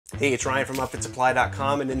Hey, it's Ryan from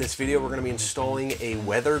upfitsupply.com, and in this video we're going to be installing a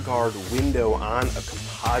Weather Guard window on a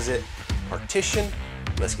composite partition.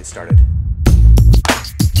 Let's get started.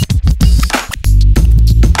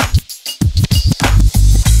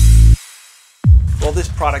 Well, this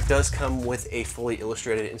product does come with a fully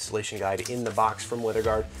illustrated installation guide in the box from Weather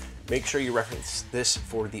Guard. Make sure you reference this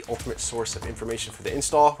for the ultimate source of information for the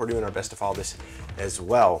install. We're doing our best to follow this as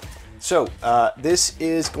well. So this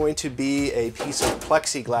is going to be a piece of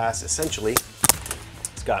plexiglass, essentially.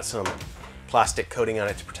 It's got some plastic coating on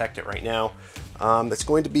it to protect it right now. That's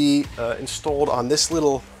going to be installed on this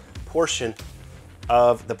little portion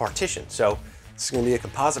of the partition. So this is going to be a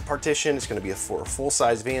composite partition. It's going to be for a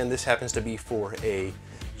full-size van. This happens to be for a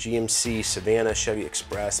GMC Savana Chevy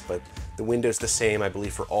Express, but the window's the same, I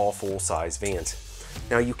believe, for all full-size vans.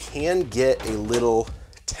 Now you can get a little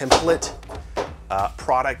template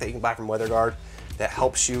product that you can buy from Weather Guard that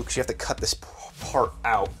helps you, because you have to cut this part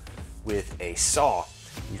out with a saw.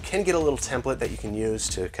 You can get a little template that you can use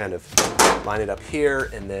to kind of line it up here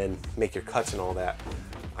and then make your cuts and all that.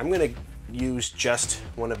 I'm going to use just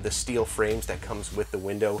one of the steel frames that comes with the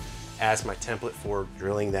window as my template for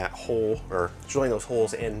drilling that hole, or drilling those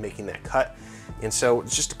holes and making that cut. And so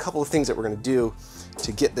it's just a couple of things that we're going to do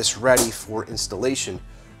to get this ready for installation.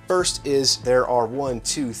 First is there are 1,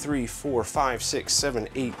 2, 3, 4, 5, 6, 7,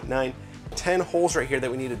 8, 9, 10 holes right here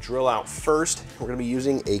that we need to drill out first. We're going to be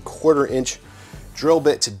using a 1/4 inch drill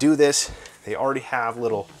bit to do this. They already have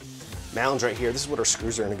little mounds right here. This is what our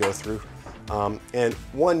screws are going to go through. And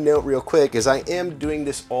one note real quick is I am doing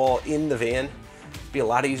this all in the van. It'd be a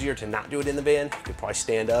lot easier to not do it in the van. You could probably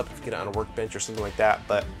stand up, get it on a workbench or something like that,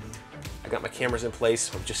 but I got my cameras in place,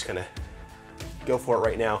 so I'm just gonna go for it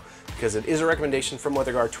right now, because it is a recommendation from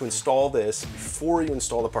Weather Guard to install this before you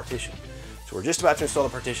install the partition. So we're just about to install the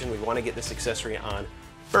partition. We want to get this accessory on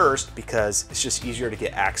first because it's just easier to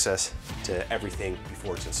get access to everything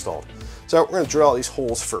before it's installed. So we're going to drill all these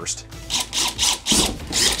holes first.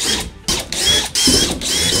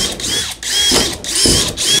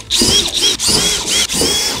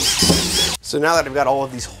 So now that I've got all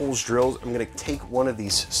of these holes drilled, I'm going to take one of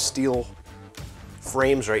these steel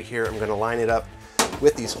frames right here. I'm going to line it up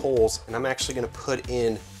with these holes, and I'm actually going to put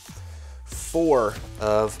in 4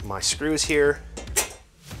 of my screws here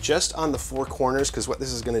just on the 4 corners, because what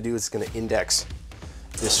this is going to do is it's going to index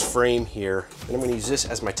this frame here, and I'm going to use this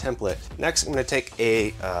as my template. Next, I'm going to take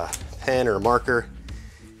a pen or a marker,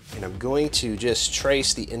 and I'm going to just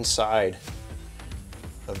trace the inside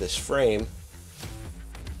of this frame.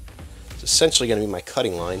 It's essentially going to be my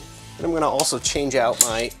cutting line. And I'm going to also change out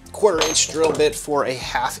my 1/4 inch drill bit for a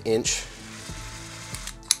 1/2 inch.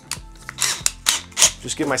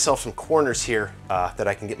 Just give myself some corners here that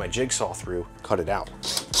I can get my jigsaw through, cut it out.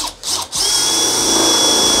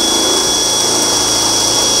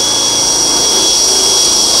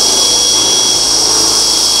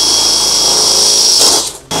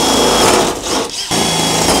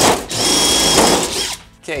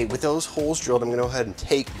 Okay, with those holes drilled, I'm going to go ahead and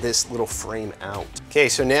take this little frame out. Okay,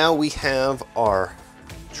 so now we have our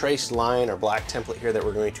traced line, our black template here that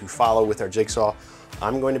we're going to follow with our jigsaw.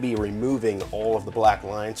 I'm going to be removing all of the black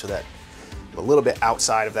line so that I'm a little bit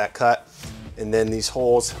outside of that cut. And then these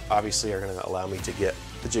holes obviously are going to allow me to get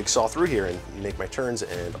the jigsaw through here and make my turns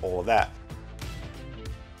and all of that.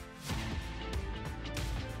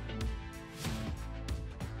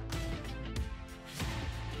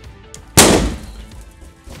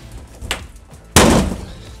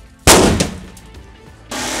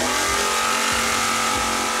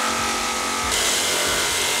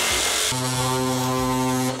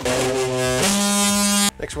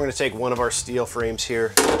 Next, we're going to take one of our steel frames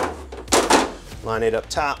here, line it up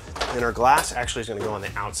top, and our glass actually is going to go on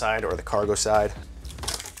the outside or the cargo side.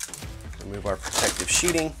 Remove our protective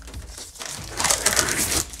sheeting.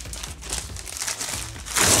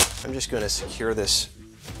 I'm just going to secure this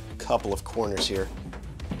couple of corners here.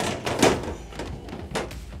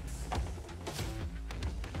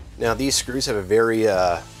 Now these screws have a very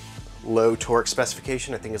low torque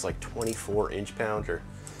specification. I think it's like 24 inch-pounds or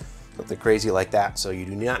something crazy like that. So you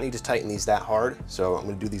do not need to tighten these that hard. So I'm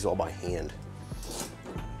going to do these all by hand.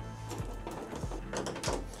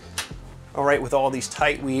 All right, with all these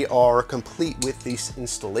tight, we are complete with this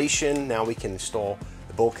installation. Now we can install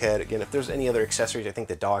the bulkhead. Again, if there's any other accessories, I think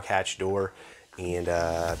the dog hatch door, and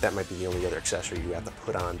that might be the only other accessory you have to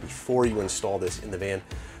put on before you install this in the van.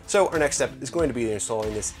 So our next step is going to be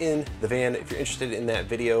installing this in the van. If you're interested in that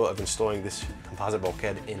video of installing this composite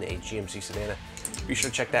bulkhead in a GMC Savana, be sure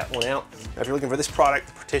to check that one out. Now, if you're looking for this product,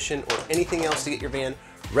 the partition, or anything else to get your van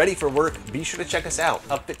ready for work, be sure to check us out,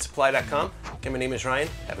 upfitsupply.com. Okay, my name is Ryan.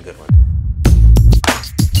 Have a good one.